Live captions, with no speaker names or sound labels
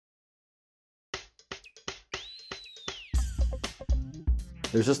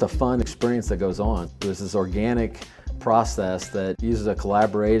There's just a fun experience that goes on. There's this organic process that uses a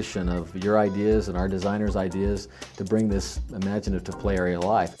collaboration of your ideas and our designers' ideas to bring this imaginative play area to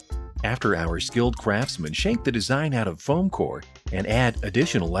life. After our skilled craftsmen shape the design out of foam core and add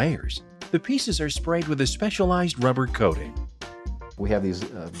additional layers, the pieces are sprayed with a specialized rubber coating. We have these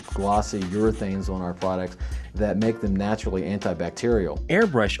glossy urethanes on our products that make them naturally antibacterial.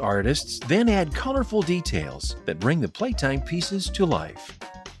 Airbrush artists then add colorful details that bring the Playtime pieces to life.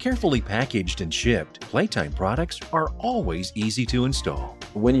 Carefully packaged and shipped, Playtime products are always easy to install.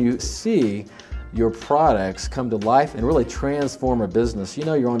 When you see your products come to life and really transform a business, you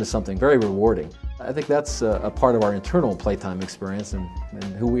know you're onto something very rewarding. I think that's a part of our internal Playtime experience and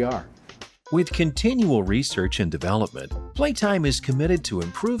who we are. With continual research and development, Playtime is committed to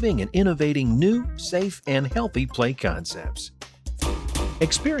improving and innovating new, safe, and healthy play concepts.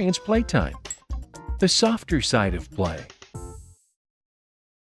 Experience Playtime, the softer side of play.